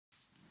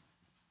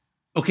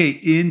Okay,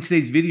 in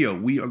today's video,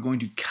 we are going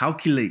to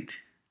calculate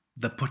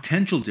the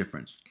potential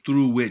difference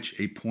through which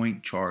a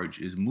point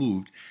charge is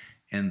moved.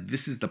 And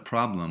this is the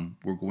problem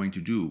we're going to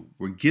do.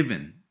 We're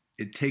given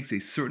it takes a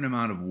certain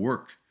amount of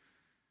work,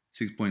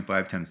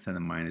 6.5 times 10 to the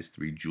minus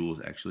 3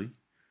 joules actually,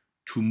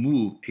 to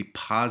move a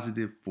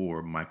positive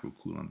 4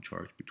 microcoulomb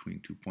charge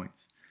between 2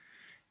 points.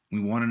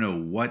 We want to know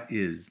what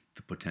is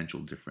the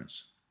potential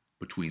difference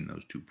between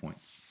those 2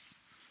 points.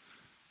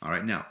 All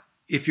right, now,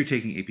 if you're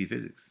taking AP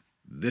Physics,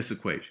 this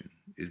equation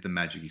is the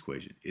magic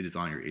equation. It is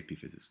on your AP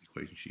Physics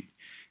equation sheet.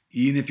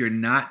 Even if you're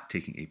not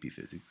taking AP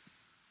Physics,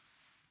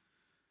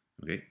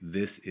 okay,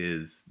 this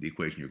is the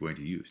equation you're going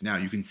to use. Now,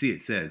 you can see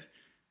it says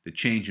the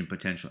change in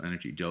potential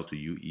energy, delta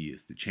UE,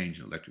 is the change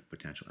in electric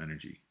potential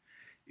energy,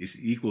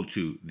 is equal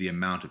to the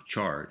amount of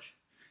charge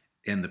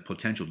and the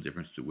potential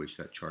difference to which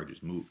that charge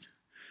is moved.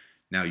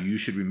 Now, you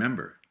should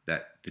remember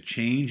that the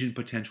change in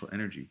potential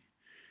energy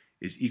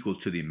is equal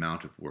to the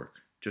amount of work.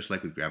 Just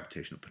like with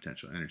gravitational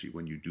potential energy,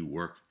 when you do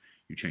work,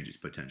 you change its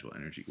potential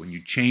energy. When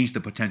you change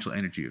the potential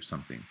energy of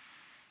something,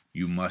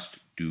 you must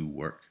do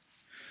work.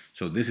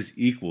 So this is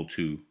equal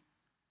to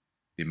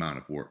the amount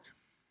of work.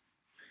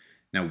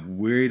 Now,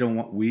 we don't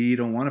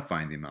want to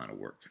find the amount of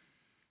work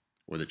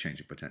or the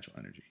change in potential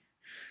energy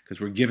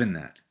because we're given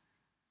that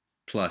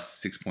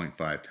plus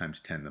 6.5 times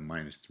 10 to the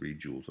minus 3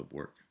 joules of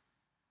work.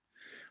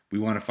 We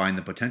want to find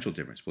the potential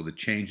difference. Well, the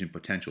change in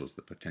potential is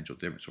the potential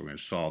difference. So we're going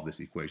to solve this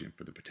equation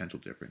for the potential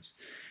difference.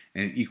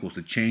 And it equals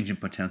the change in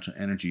potential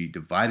energy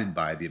divided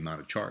by the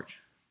amount of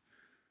charge.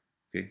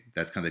 Okay,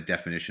 that's kind of the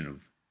definition of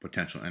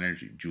potential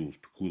energy,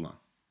 joules per coulomb.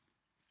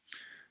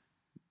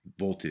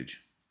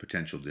 Voltage,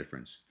 potential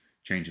difference,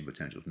 change in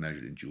potential is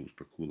measured in joules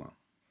per coulomb.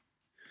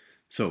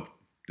 So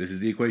this is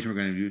the equation we're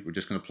going to use. We're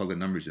just going to plug the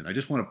numbers in. I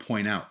just want to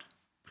point out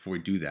before we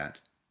do that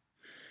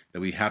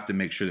we have to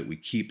make sure that we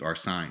keep our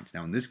signs.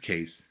 Now in this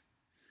case,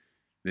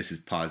 this is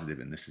positive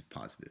and this is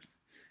positive.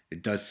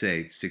 It does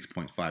say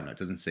 6.5. Now it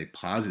doesn't say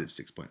positive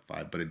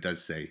 6.5, but it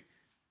does say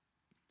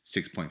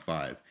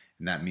 6.5,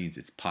 and that means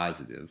it's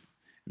positive,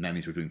 and that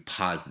means we're doing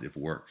positive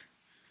work.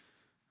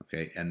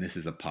 Okay, and this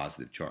is a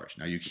positive charge.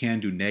 Now you can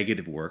do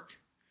negative work,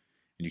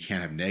 and you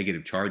can't have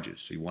negative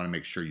charges, so you want to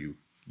make sure you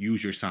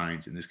use your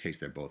signs. In this case,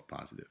 they're both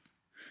positive.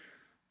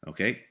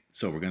 Okay,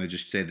 so we're going to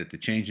just say that the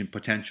change in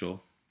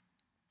potential,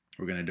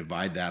 we're going to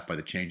divide that by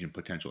the change in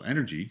potential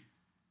energy,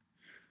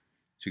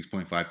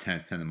 6.5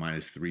 times 10 to the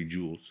minus 3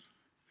 joules,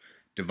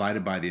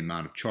 divided by the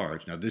amount of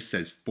charge. Now this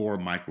says 4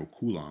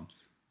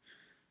 microcoulombs.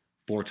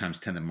 4 times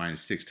 10 to the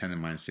minus 6, 10 to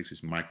the minus 6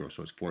 is micro,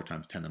 so it's 4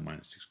 times 10 to the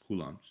minus 6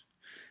 coulombs.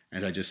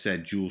 As I just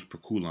said, joules per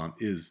coulomb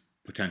is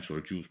potential,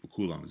 or joules per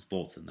coulomb is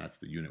volts, and that's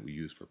the unit we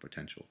use for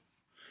potential.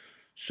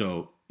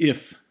 So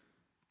if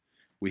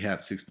we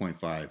have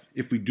 6.5,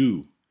 if we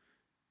do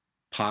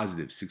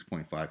positive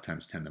 6.5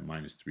 times 10 to the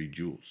minus 3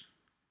 joules,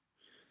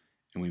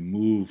 and we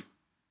move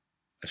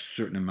a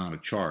certain amount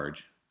of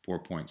charge,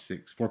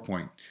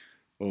 4.0,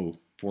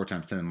 4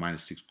 times 10 to the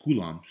minus 6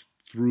 coulombs,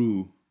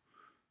 through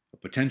a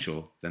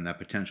potential, then that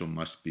potential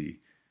must be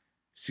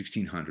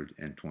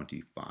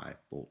 1625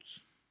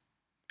 volts.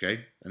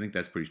 Okay, I think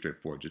that's pretty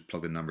straightforward. Just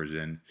plug the numbers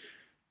in.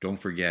 Don't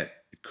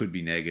forget, it could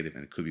be negative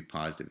and it could be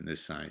positive in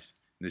this size.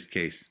 In this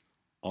case,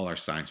 all our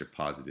signs are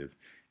positive,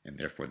 and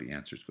therefore the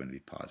answer is going to be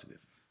positive.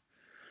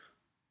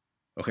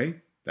 Okay,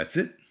 that's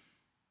it.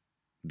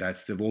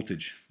 That's the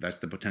voltage. That's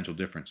the potential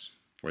difference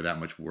for that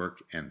much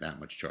work and that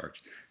much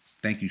charge.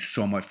 Thank you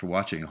so much for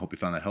watching. I hope you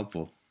found that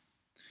helpful.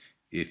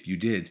 If you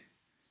did,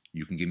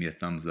 you can give me a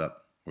thumbs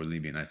up or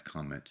leave me a nice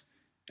comment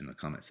in the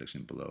comment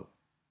section below.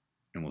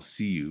 And we'll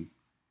see you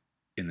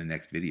in the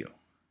next video.